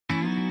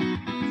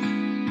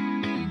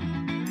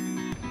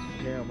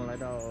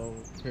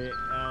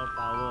KL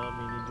Tower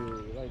Mini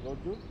Zoo. You like go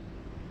to?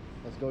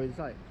 Let's go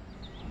inside.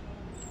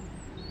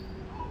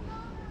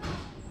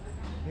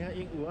 你看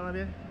鹦鹉那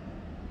边。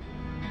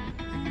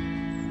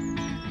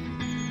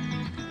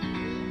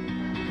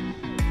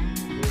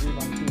Baby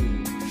monkey。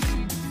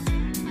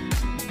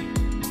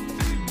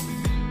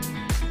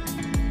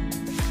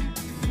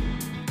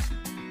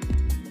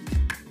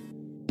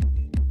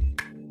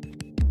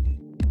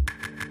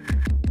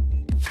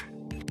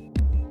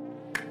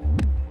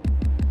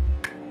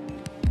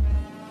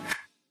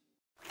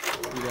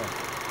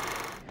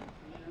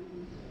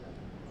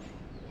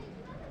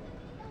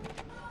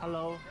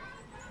 Hello.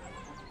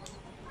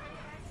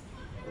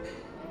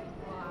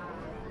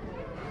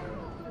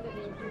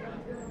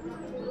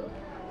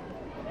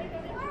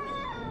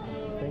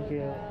 Thank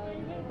you.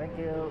 Thank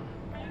you.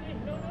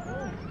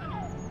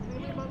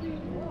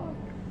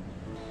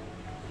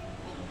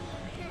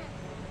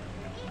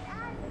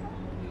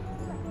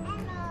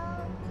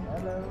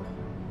 Hello.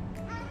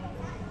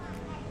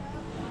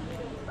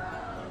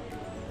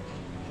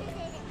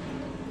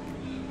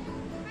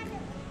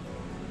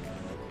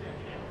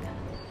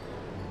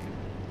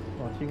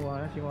 哇，青蛙，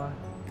青蛙，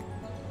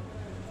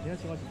你看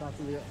青蛙几大只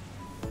的？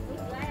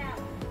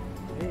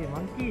哎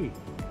，monkey。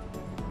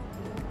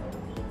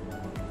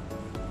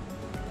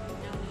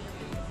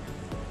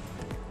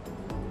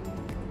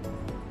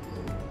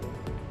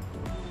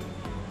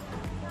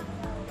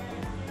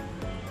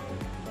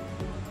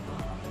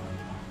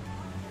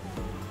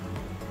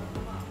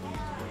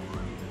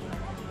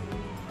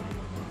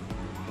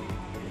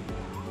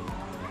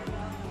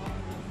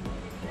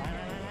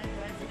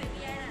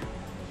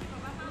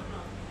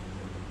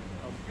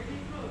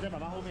在爸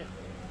爸后面，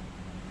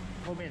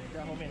你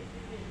在后面。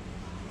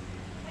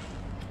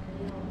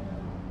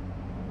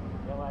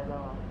要拍照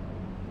吗？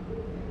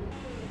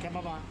你看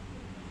爸爸。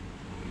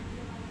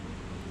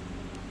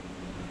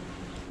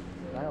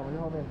来，我们去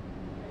后面。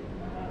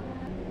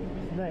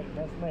Snake，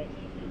 that's snake。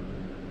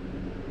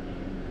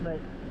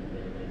Snake。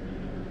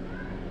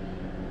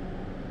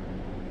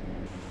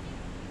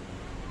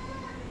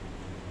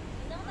你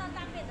能不能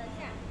当面等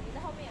下？你在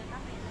后面有当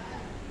面的。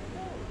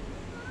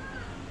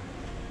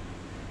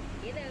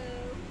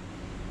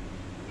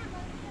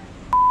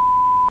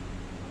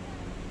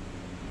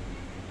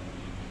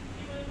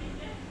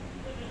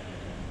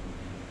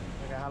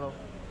Hello。 Hello.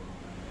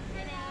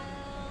 Hello.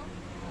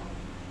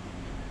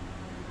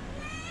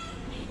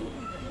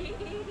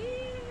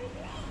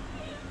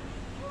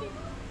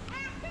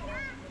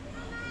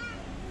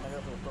 那个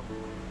手动。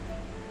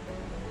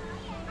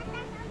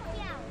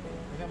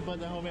你看 bird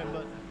在后面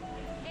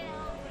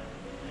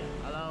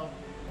bird。Hello.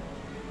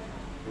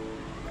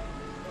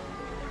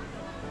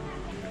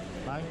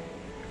 来，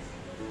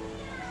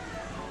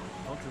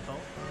手指头。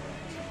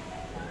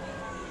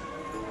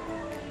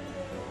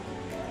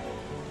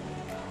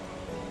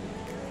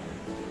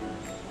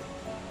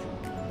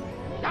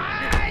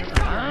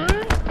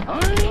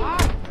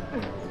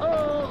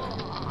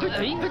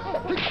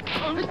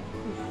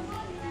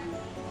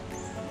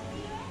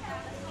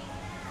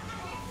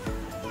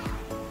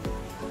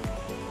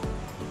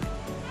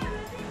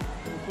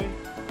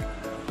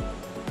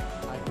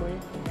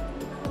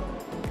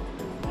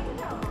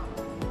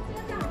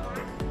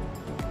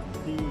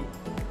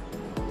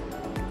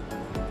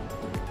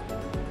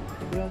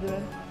 这边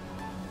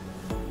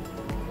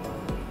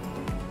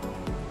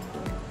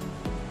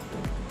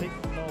 ，big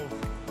nose，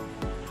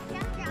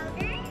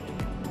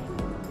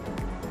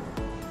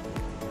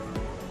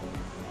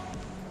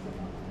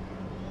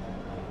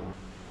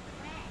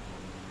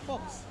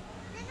 fox，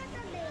 那个是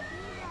美丽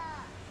的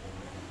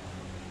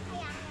太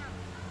阳鸟。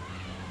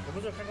我不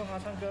是有看过他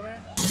唱歌吗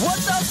 ？What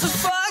does the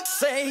fox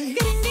say？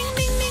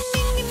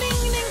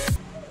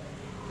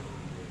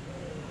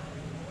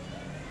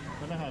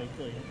 那边还有一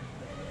个，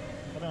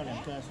那边有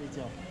两个在睡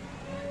觉，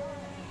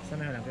上面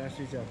还有两个在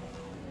睡觉。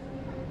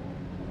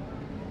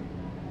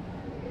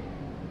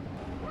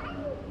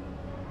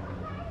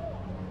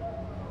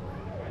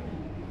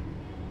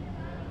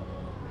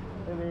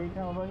baby，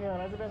 看我朋友，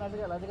来这边，来这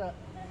个，来这个，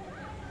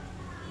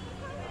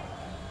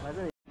来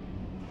这里。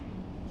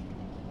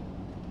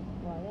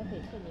哇，要可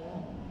以看你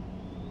哦。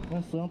那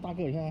石头大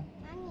个，你看，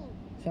哪里？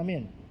下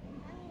面，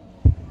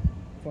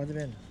放在这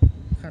边，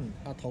看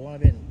它头那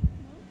边。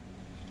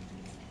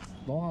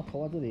 然后它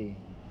头在这里，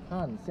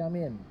看下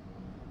面，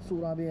树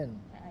那边，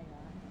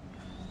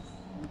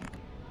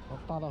它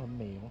大到很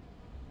美哦，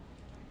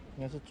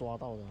应该是抓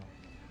到的，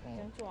没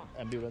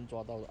有人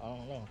抓到的啊，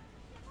那种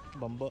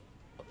门不，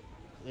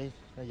哎，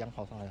那羊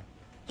跑上来了，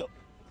走。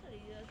这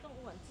里的动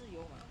物很自由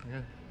嘛。你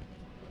看，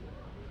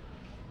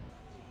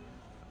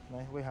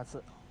来喂它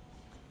吃。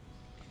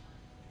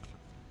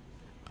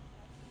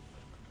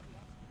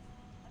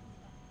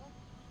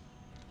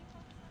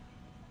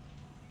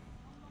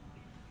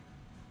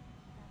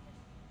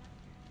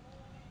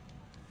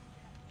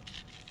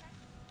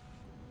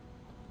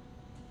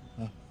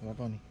啊，我来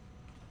抱你，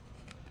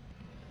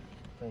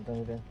带你到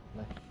那边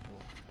来。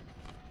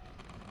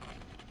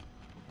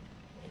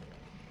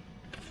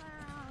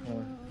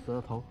蛇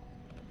头。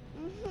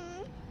嗯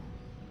哼。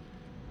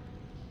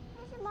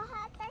但是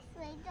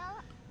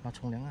他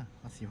冲凉啊，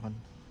他喜欢。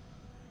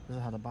这是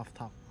他的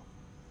bathtub。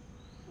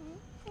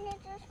那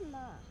这什么？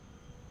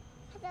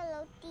它的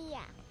楼梯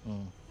呀。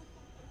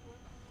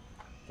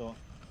走。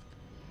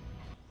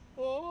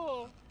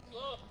哦。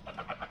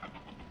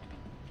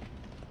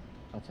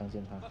他强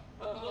奸他。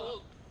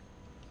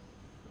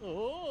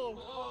我。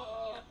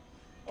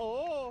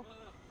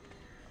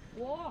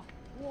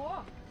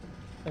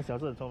那小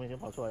智很聪明，就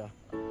跑出来了。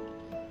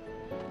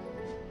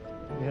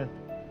你看，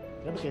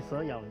你要不给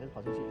蛇咬，你就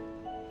跑出去。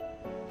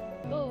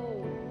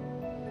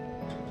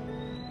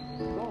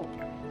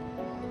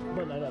不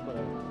来了，不来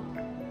了。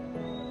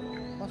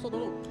啊，收得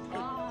路。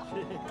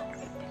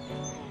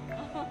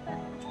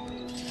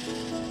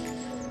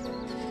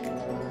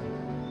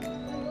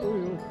哦呦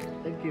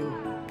 ，Thank you。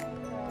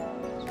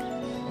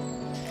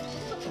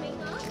聪明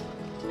啊！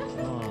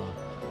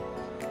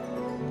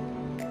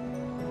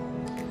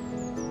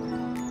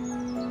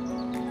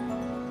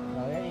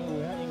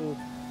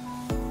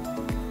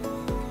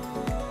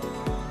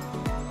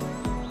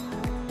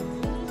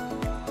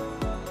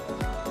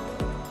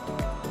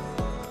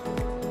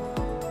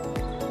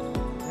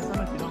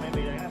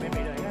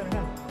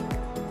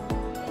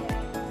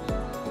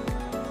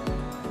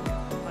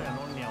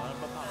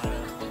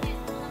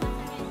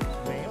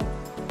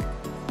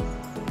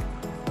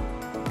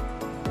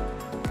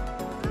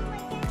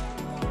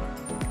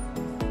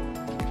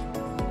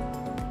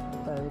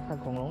看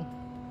恐龙。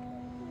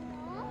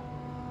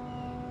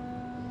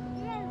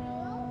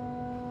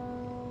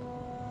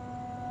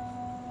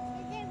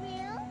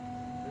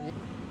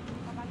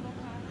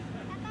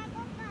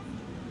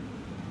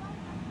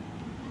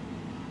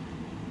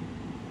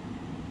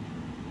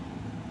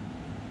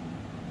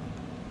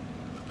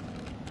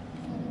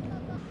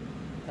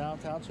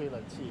他要吹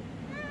冷气。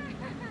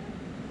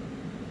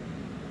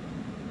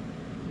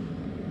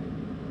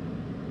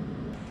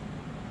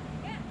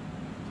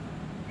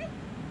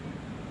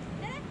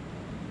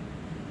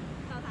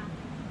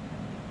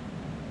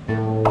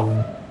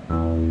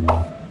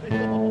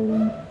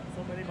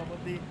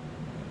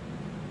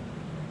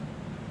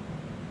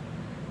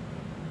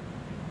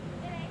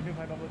你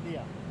拍bubble tea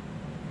啊？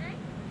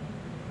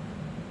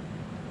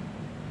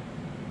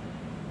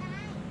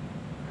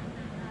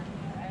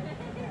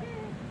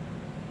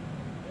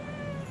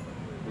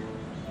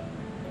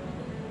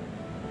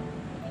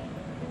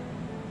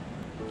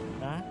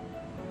啊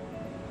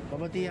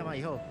 ？bubble tea 啊嘛，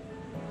以后。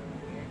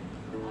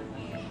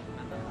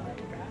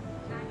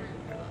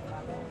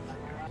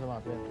是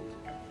吧？对。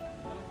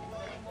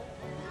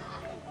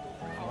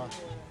好了，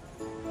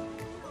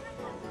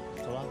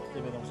走了，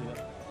这边东西了。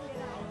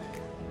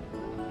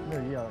没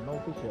有鱼啊 ，no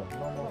fish 啊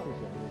 ，no more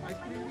fish 啊。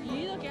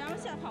鱼都给他们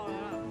吓跑了。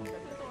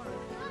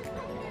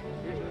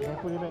来，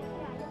过这边。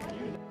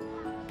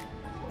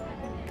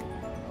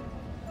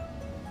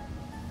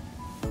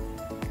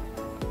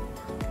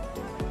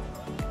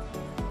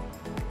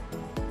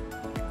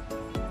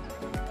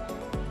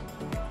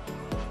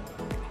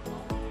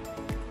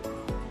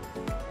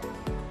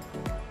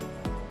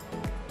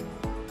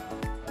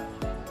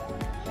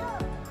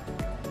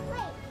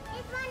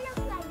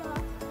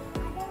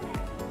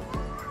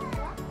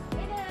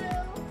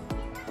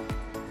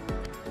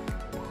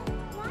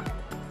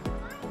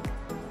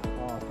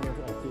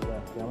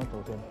给他们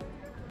走先。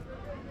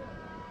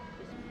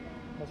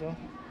那行。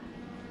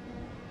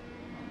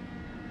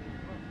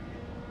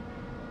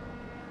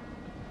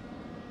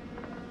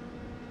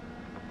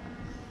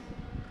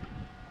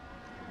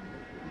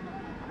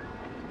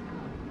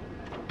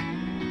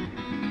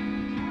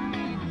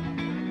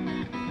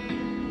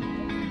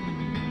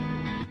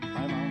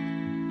白毛，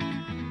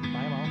白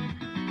毛。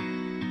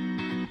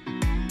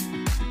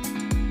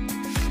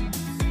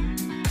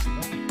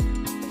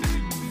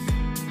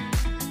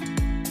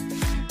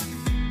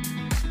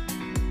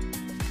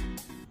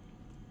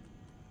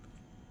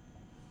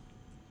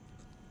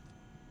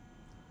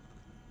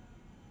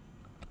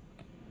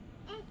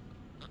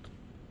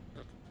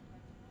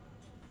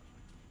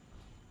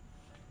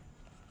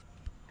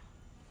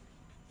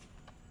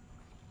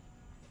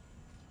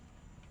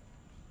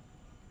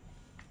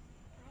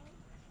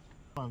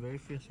One very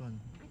fierce one.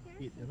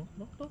 Eat, you know?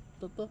 No,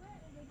 turtle.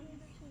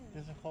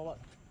 This is called what?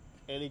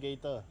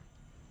 Alligator.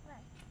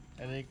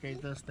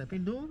 Alligator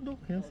stepping. Do,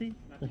 can you see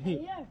the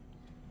head?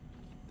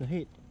 The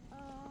head.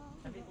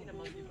 Have you seen a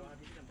monkey, bro?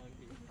 Have you seen a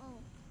monkey?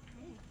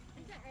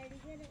 It's an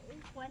alligator.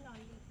 It's one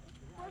only.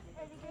 What's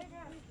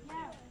alligator?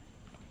 No.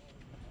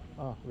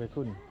 Ah,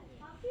 raccoon.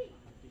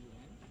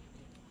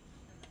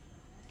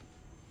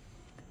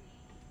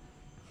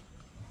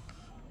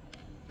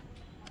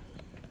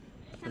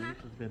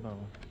这边吧。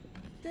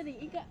这里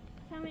一个，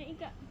上面一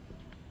个。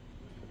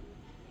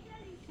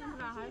看不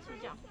到还是睡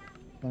觉？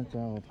那这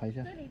样我拍一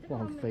下。哇，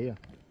很肥啊！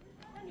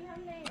那里很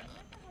美，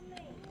很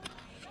美。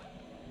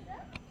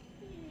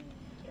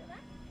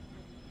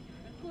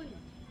滚！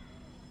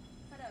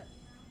它的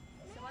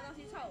什么东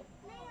西臭？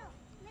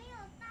没有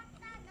大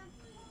大的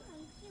屁股很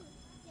臭，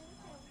小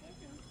小的很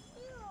臭。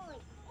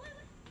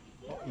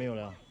哦，没有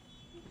了。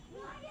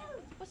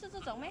不是这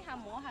种咩？它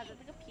磨它的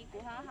这个屁股，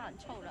它很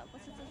臭的，不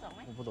是这种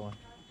咩？我不懂啊。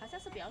好像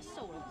是比较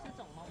瘦的，不是这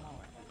种猫猫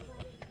了。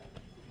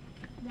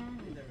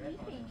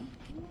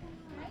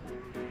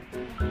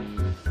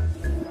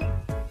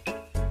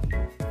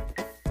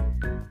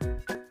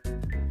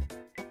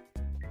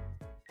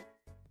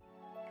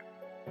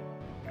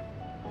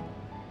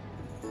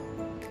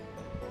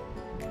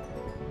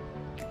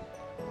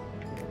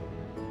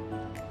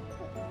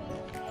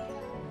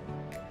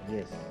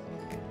Yes.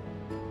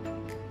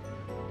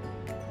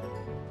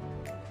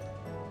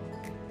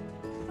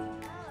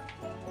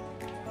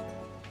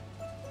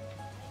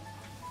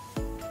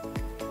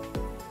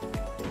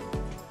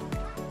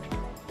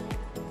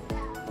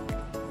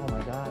 Oh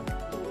my god,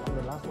 I'm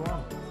the last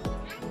one.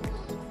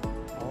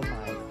 Oh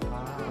my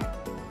god.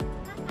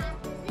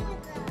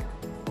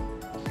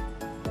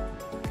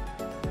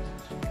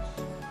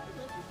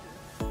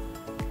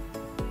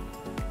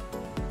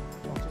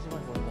 哦，这是外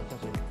国人的教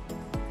学。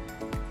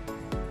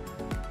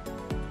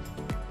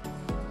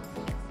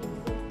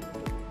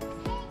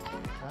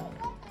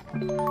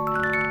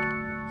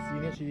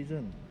Senior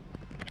citizen.